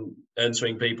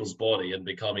entering people's body and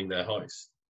becoming their host.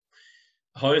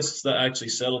 Hosts that actually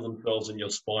settle themselves in your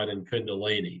spine in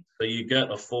Kundalini, so you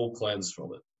get a full cleanse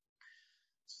from it.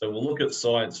 So we'll look at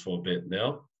science for a bit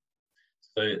now.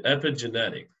 So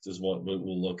epigenetics is what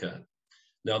we'll look at.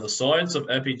 Now, the science of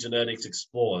epigenetics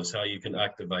explores how you can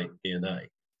activate DNA.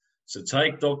 So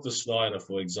take Dr. Snyder,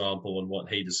 for example, and what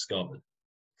he discovered.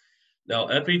 Now,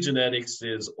 epigenetics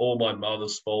is all my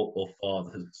mother's fault or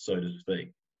father's, so to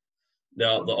speak.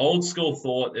 Now, the old school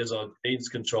thought is our genes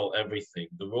control everything,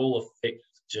 the rule of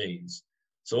fixed genes.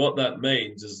 So what that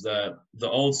means is that the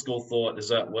old school thought is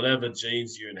that whatever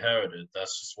genes you inherited,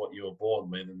 that's just what you were born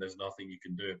with, and there's nothing you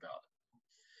can do about it.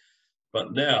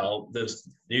 But now there's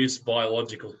new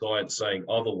biological science saying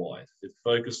otherwise. It's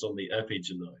focused on the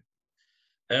epigenome.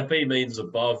 Epi means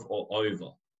above or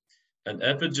over. And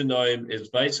epigenome is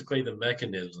basically the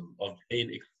mechanism of gene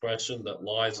expression that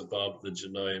lies above the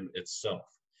genome itself.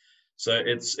 So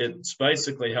it's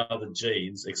basically how the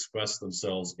genes express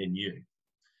themselves in you.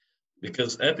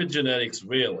 Because epigenetics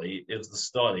really is the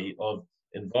study of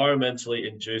environmentally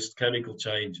induced chemical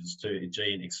changes to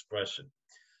gene expression.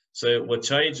 So we're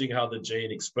changing how the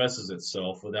gene expresses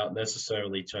itself without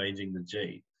necessarily changing the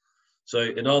gene. So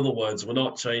in other words, we're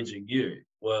not changing you.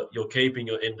 You're keeping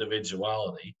your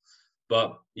individuality,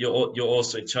 but you're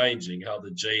also changing how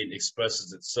the gene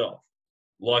expresses itself.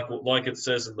 Like it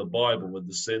says in the Bible, with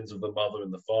the sins of the mother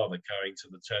and the father carrying to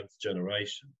the 10th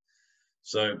generation.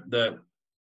 So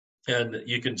and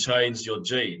you can change your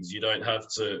genes. You don't have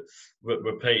to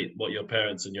repeat what your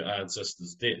parents and your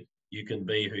ancestors did. You can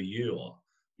be who you are.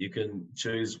 You can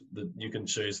choose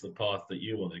the path that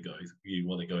you want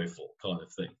to go for, kind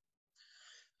of thing.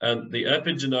 And the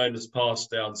epigenome is passed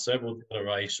down several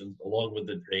generations along with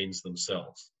the genes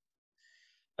themselves.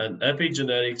 And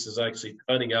epigenetics is actually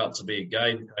turning out to be a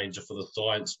game changer for the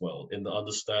science world in the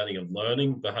understanding of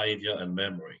learning, behavior, and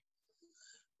memory.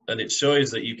 And it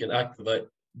shows that you can activate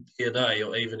DNA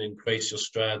or even increase your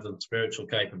strand and spiritual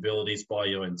capabilities by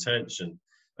your intention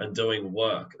and doing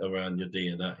work around your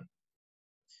DNA.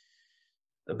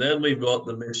 And then we've got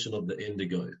the mission of the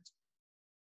indigos.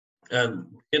 And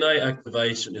DNA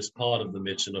activation is part of the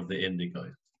mission of the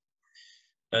indigos.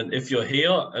 And if you're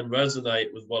here and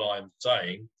resonate with what I'm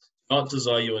saying, chances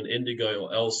are you're an indigo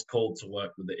or else called to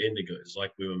work with the indigos,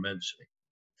 like we were mentioning.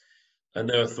 And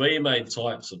there are three main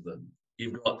types of them.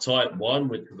 You've got type 1,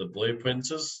 which are the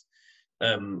blueprinters,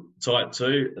 type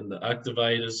 2 and the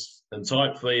activators, and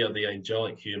type 3 are the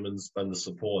angelic humans and the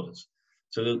supporters.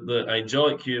 So the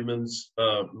angelic humans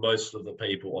are most of the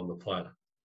people on the planet.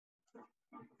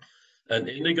 And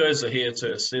indigos are here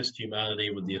to assist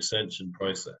humanity with the ascension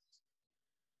process.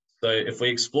 So if we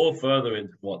explore further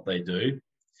into what they do,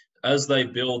 as they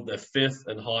build their 5th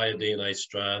and higher DNA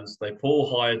strands, they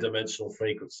pull higher dimensional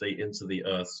frequency into the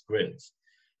Earth's grids.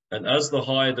 And as the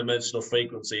higher dimensional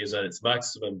frequency is at its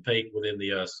maximum peak within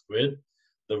the Earth's grid,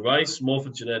 the race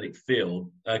morphogenetic field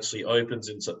actually opens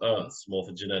into Earth's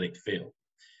morphogenetic field.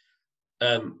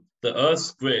 The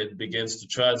Earth's grid begins to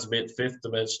transmit 5th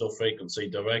dimensional frequency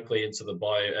directly into the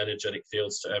bioenergetic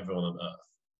fields to everyone on Earth.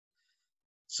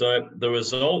 So the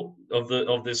result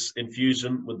of this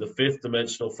infusion with the 5th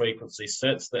dimensional frequency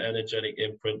sets the energetic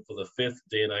imprint for the 5th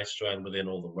DNA strand within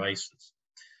all the races.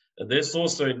 And this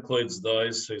also includes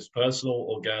those whose personal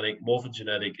organic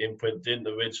morphogenetic imprint didn't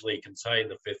originally contain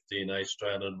the 5th DNA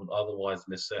strand and would otherwise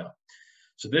miss out.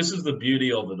 So this is the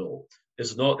beauty of it all.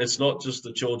 It's not just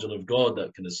the children of God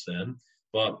that can ascend,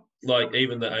 but like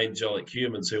even the angelic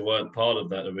humans who weren't part of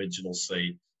that original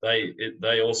seed,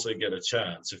 they also get a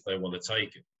chance if they want to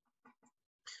take it.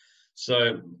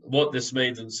 So what this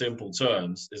means in simple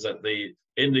terms is that the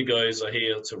indigos are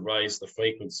here to raise the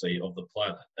frequency of the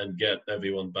planet and get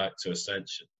everyone back to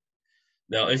ascension.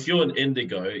 Now, if you're an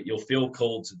indigo, you'll feel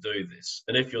called to do this.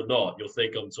 And if you're not, you'll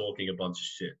think I'm talking a bunch of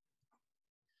shit.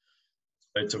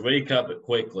 So to recap it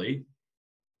quickly,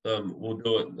 we'll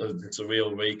do it, it's a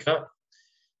real recap.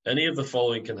 Any of the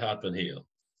following can happen here.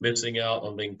 Missing out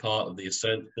on being part of the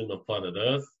ascension of planet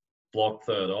Earth, blocked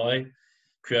third eye,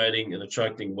 creating and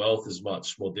attracting wealth is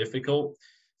much more difficult.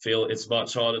 It's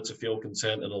much harder to feel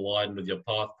content and aligned with your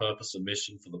path, purpose, and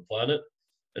mission for the planet.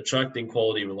 Attracting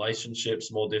quality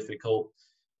relationships more difficult,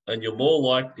 and you're more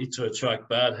likely to attract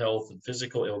bad health and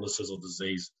physical illnesses or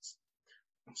diseases.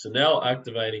 So now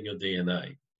activating your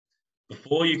DNA.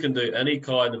 Before you can do any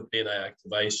kind of DNA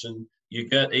activation, you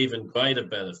get even greater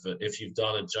benefit if you've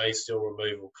done a J-seal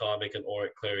removal, karmic, and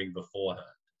auric clearing beforehand.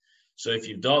 So if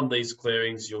you've done these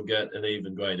clearings, you'll get an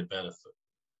even greater benefit.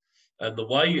 And the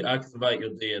way you activate your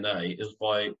DNA is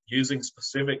by using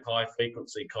specific high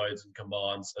frequency codes and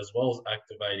commands, as well as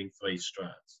activating 3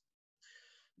 strands.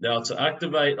 Now, to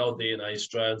activate our DNA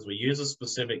strands, we use a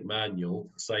specific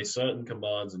manual, say certain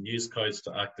commands, and use codes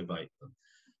to activate them.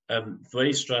 And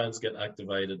 3 strands get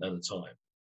activated at a time.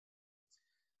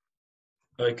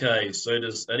 Okay, so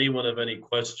does anyone have any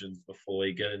questions before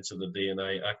we get into the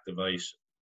DNA activation?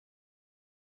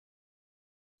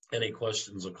 Any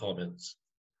questions or comments?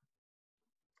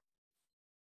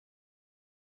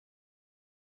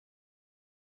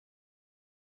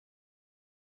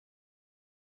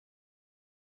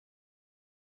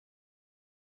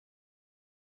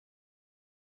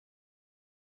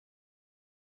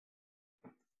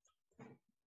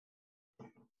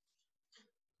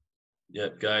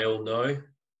 Yep, Gail, no.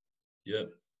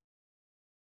 Yep.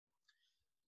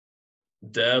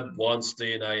 Deb, once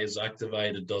DNA is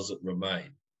activated, does it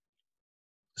remain?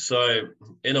 So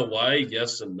in a way,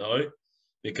 yes and no,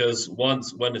 because when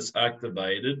it's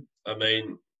activated, I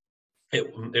mean,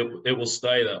 it will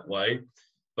stay that way.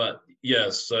 But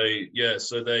yes, so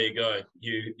there you go.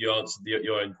 You answered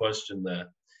your own question there.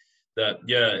 That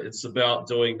yeah, it's about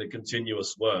doing the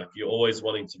continuous work. You're always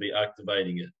wanting to be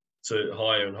activating it to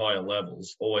higher and higher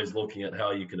levels, always looking at how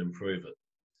you can improve it.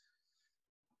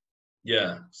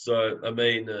 Yeah, so I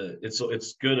mean,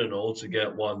 it's good and all to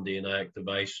get one DNA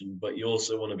activation, but you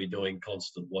also want to be doing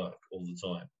constant work all the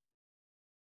time.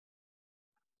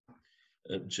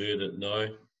 Judith, no.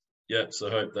 Yep, so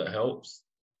I hope that helps.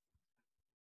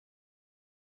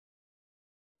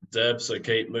 Deb, so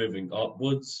keep moving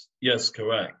upwards. Yes,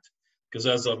 correct. Because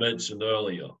as I mentioned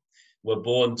earlier, we're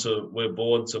born to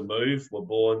move, we're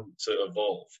born to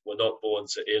evolve. We're not born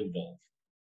to involve.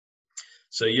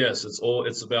 So yes,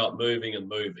 it's about moving and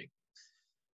moving.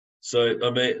 So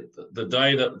I mean, the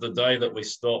day that we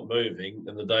stop moving,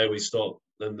 and the day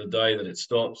that it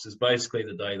stops is basically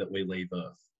the day that we leave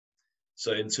Earth.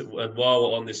 So and while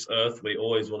we're on this Earth, we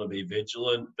always want to be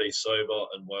vigilant, be sober,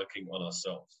 and working on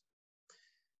ourselves.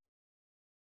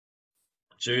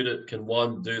 Judith, can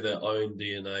one do their own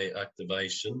DNA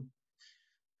activation?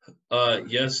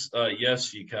 Yes,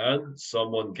 you can.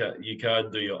 You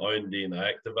can do your own DNA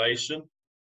activation,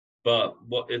 but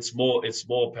it's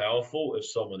more powerful if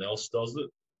someone else does it,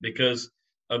 because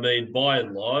I mean, by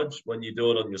and large, when you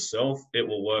do it on yourself, it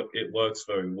will work. It works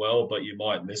very well, but you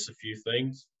might miss a few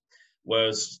things.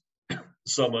 Whereas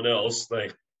someone else,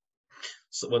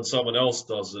 when someone else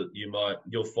does it,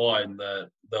 you'll find that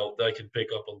they can pick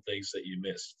up on things that you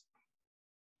missed.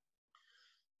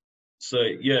 So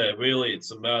yeah, really,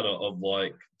 it's a matter of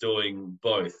like doing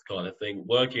both kind of thing,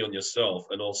 working on yourself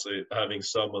and also having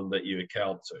someone that you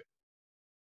account to.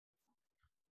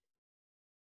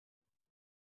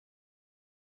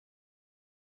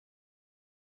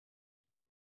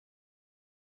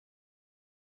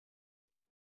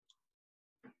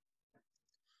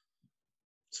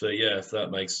 So yeah, if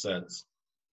that makes sense.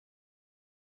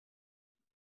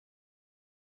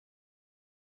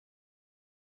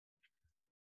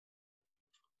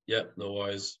 Yep, no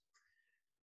worries.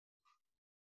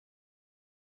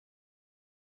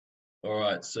 All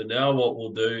right, so now what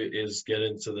we'll do is get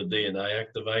into the DNA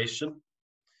activation.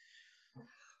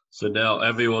 So now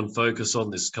everyone focus on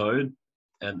this code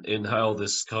and inhale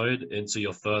this code into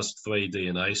your first 3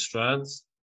 DNA strands.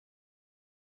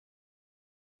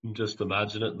 And just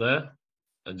imagine it there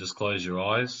and just close your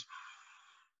eyes.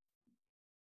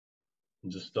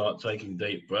 And just start taking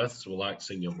deep breaths,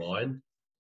 relaxing your mind.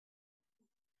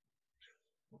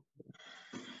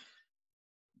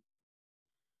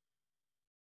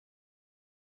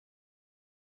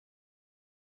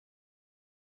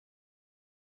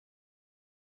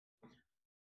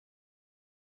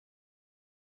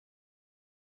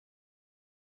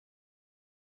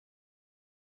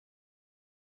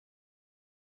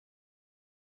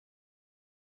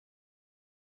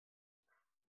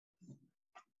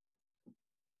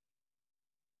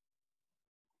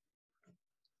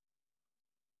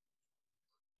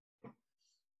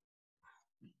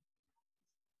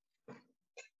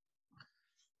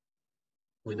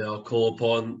 We now call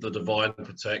upon the divine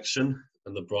protection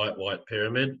and the bright white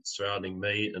pyramid surrounding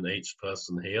me and each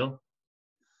person here.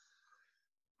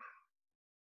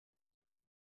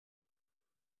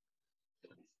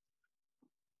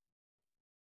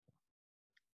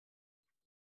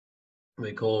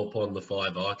 We call upon the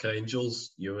 5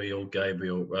 archangels, Uriel,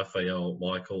 Gabriel, Raphael,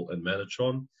 Michael, and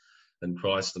Metatron, and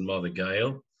Christ and Mother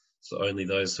Gaia. So only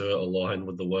those who are aligned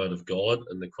with the Word of God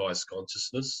and the Christ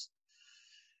consciousness.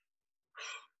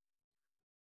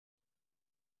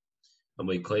 and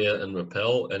we clear and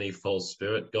repel any false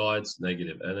spirit guides,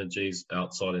 negative energies,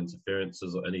 outside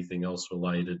interferences, or anything else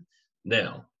related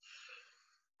now.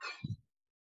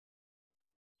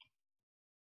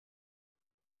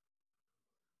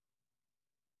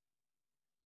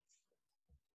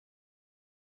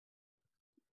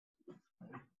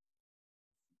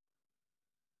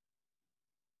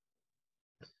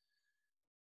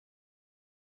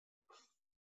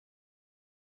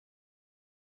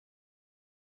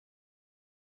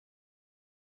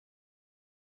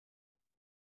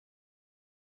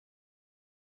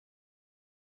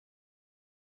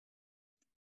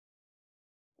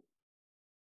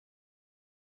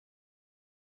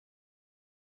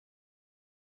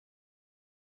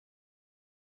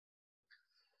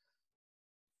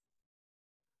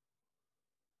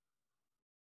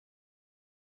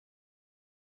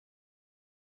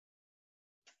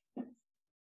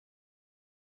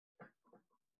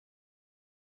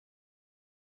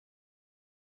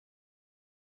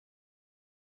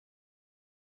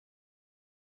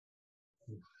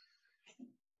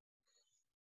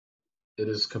 It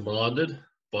is commanded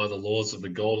by the laws of the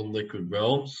golden liquid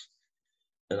realms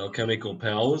and alchemical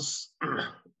powers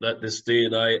that this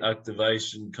DNA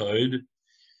activation code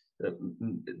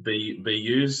be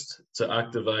used to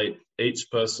activate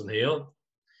each person here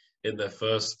in their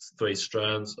first 3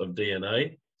 strands of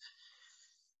DNA,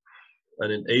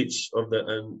 and in each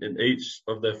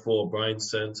of their 4 brain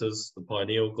centers: the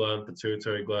pineal gland,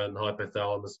 pituitary gland,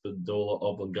 hypothalamus, medulla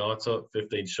oblongata,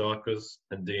 15 chakras,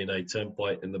 and DNA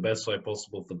template in the best way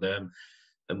possible for them,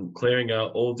 and clearing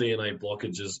out all DNA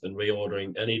blockages and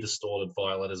reordering any distorted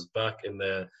file letters back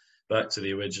to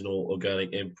the original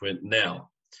organic imprint now.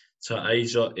 To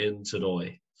Asia in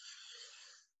Tadoi.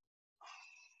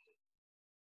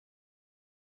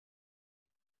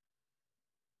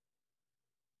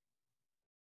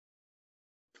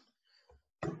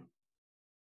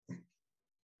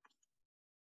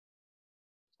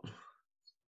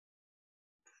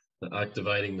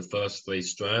 Activating the first 3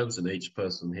 strands in each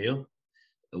person here,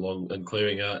 along and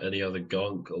clearing out any other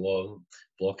gunk along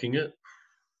blocking it.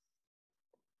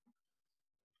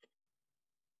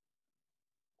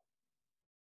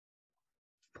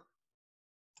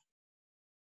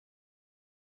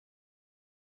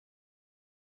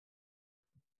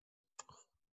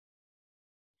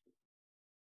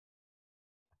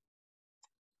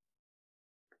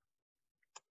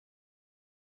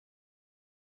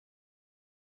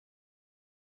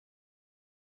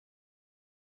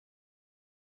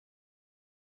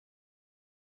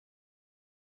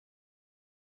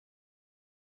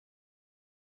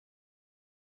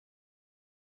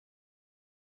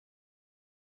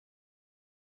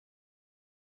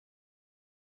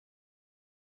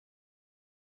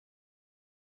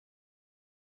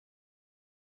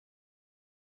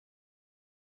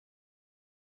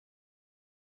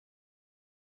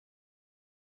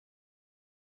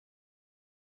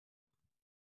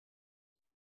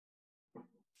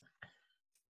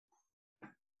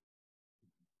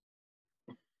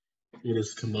 It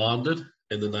is commanded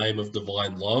in the name of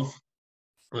divine love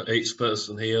that each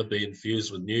person here be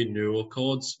infused with new neural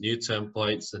cords, new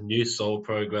templates, and new soul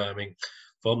programming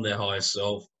from their higher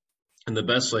self in the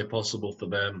best way possible for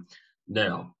them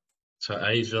now. To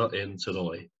Asia in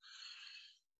Tadoi.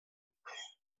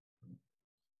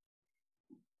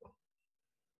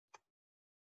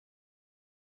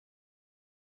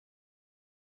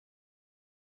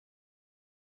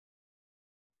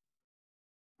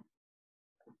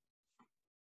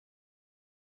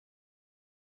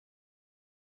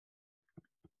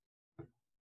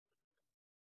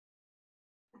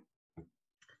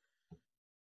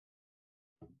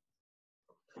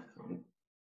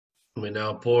 We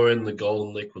now pour in the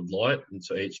golden liquid light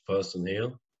into each person here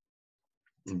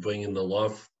and bring in the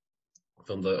love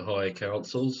from the higher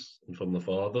councils and from the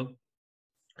Father.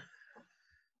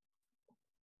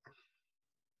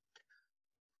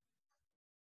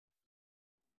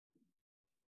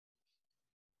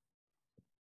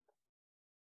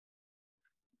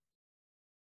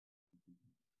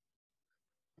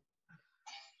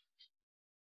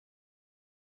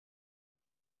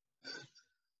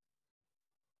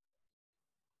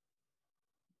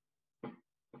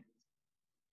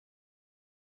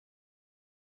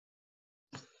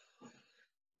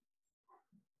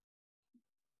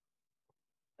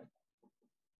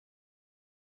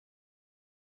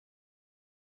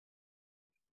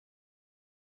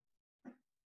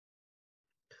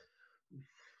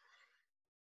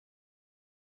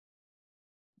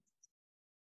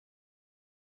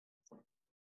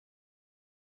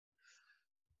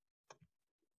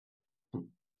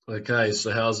 Okay,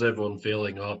 so how's everyone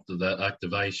feeling after that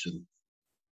activation?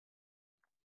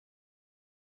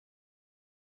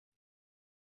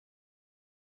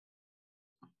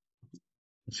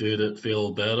 Judith,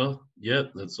 feel better?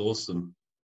 Yep, that's awesome.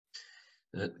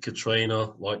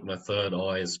 Katrina, like my third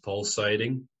eye is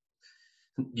pulsating.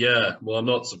 Yeah, well, I'm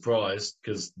not surprised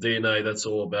because DNA, that's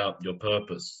all about your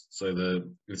purpose. So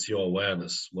it's your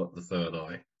awareness, what the third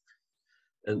eye.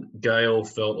 And Gail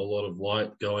felt a lot of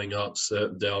light going up,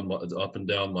 up and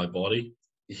down my body.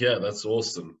 Yeah, that's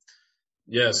awesome.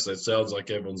 Yes, it sounds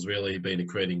like everyone's really been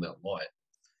creating that light.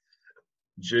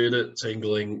 Judith,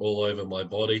 tingling all over my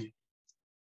body.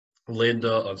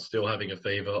 Linda, I'm still having a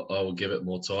fever. I will give it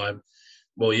more time.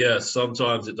 Well, yeah,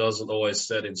 sometimes it doesn't always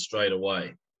set in straight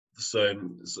away. So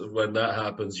when that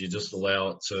happens, you just allow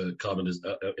it to come in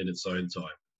its own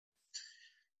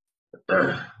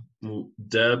time.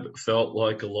 Deb felt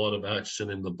like a lot of action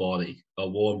in the body, a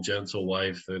warm, gentle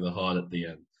wave through the heart at the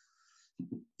end.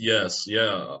 Yes,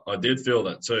 yeah, I did feel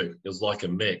that too. It was like a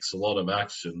mix, a lot of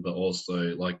action, but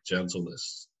also like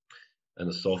gentleness and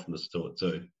a softness to it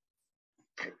too.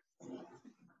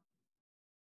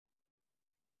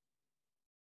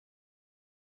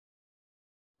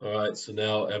 All right, so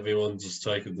now everyone just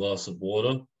take a glass of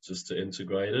water just to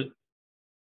integrate it.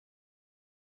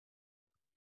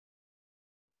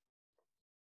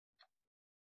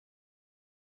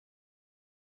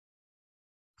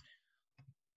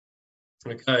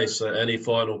 Okay, so any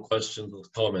final questions or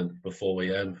comments before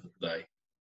we end for today?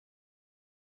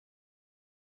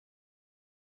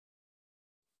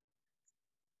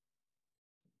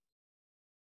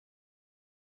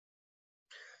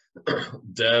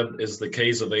 Deb, is the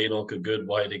Keys of Enoch a good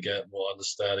way to get more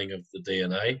understanding of the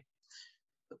DNA?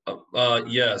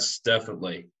 Yes,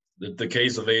 definitely. The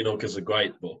Keys of Enoch is a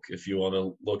great book if you want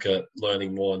to look at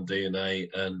learning more on DNA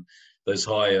and those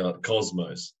higher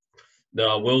cosmos.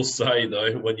 Now, I will say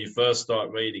though, when you first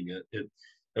start reading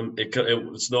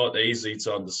it's not easy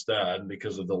to understand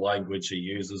because of the language he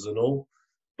uses and all.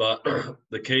 But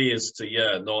the key is to,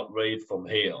 yeah, not read from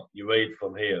here. You read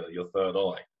from here, your third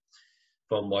eye,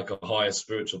 from like a higher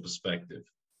spiritual perspective.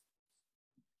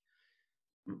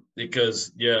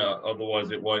 Because, yeah,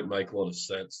 otherwise it won't make a lot of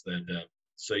sense there, Dan.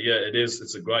 So, yeah,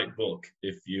 it's a great book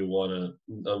if you want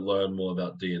to learn more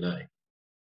about DNA.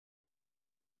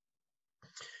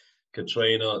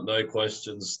 Katrina, no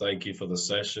questions. Thank you for the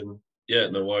session. Yeah,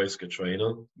 no worries,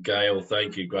 Katrina. Gail,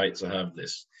 thank you. Great to have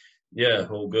this. Yeah,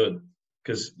 all good.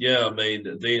 Because yeah, I mean,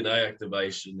 DNA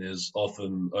activation is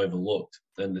often overlooked,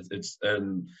 and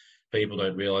and people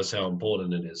don't realize how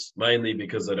important it is, mainly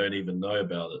because they don't even know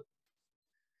about it.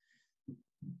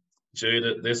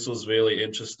 Judith, this was really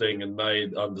interesting and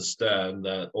made understand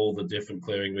that all the different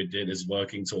clearing we did is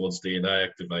working towards DNA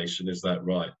activation. Is that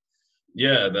right?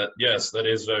 Yeah, yes, that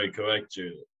is very correct,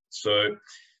 Judith. So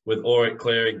with auric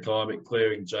clearing, karmic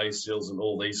clearing, J seals, and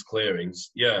all these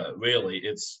clearings, yeah, really,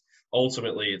 it's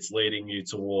leading you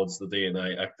towards the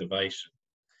DNA activation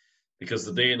because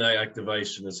the DNA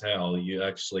activation is how you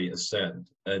actually ascend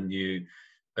and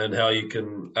how you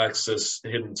can access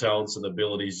hidden talents and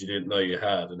abilities you didn't know you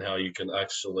had and how you can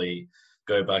actually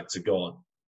go back to God.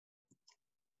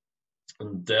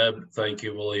 And Deb, thank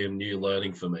you, William, new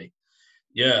learning for me.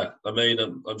 Yeah, I mean,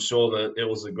 I'm sure that it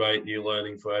was a great new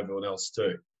learning for everyone else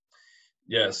too.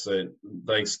 Yeah, so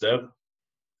thanks, Deb.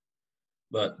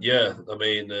 But yeah, I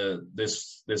mean,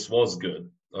 this was good.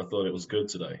 I thought it was good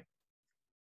today.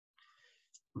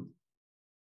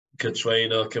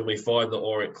 Katrina, can we find the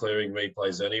auric clearing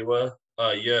replays anywhere?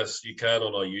 Yes, you can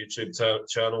on our YouTube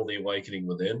channel, The Awakening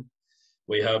Within.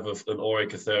 We have an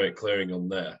auric etheric clearing on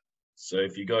there. So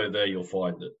if you go there, you'll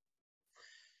find it.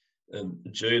 And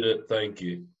Judith, thank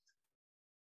you.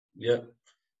 Yeah.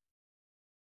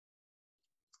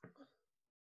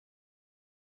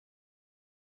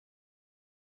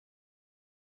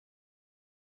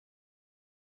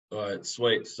 All right,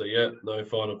 sweet. So yeah, no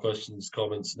final questions,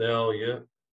 comments now. Yeah.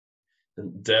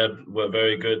 And Deb, we're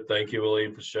very good. Thank you,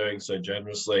 William, for sharing so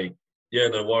generously. Yeah,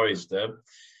 no worries, Deb.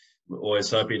 We're always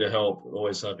happy to help,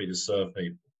 always happy to serve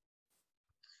people.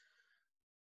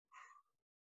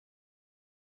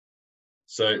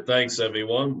 So thanks,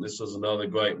 everyone. This was another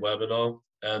great webinar,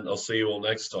 and I'll see you all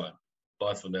next time.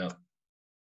 Bye for now.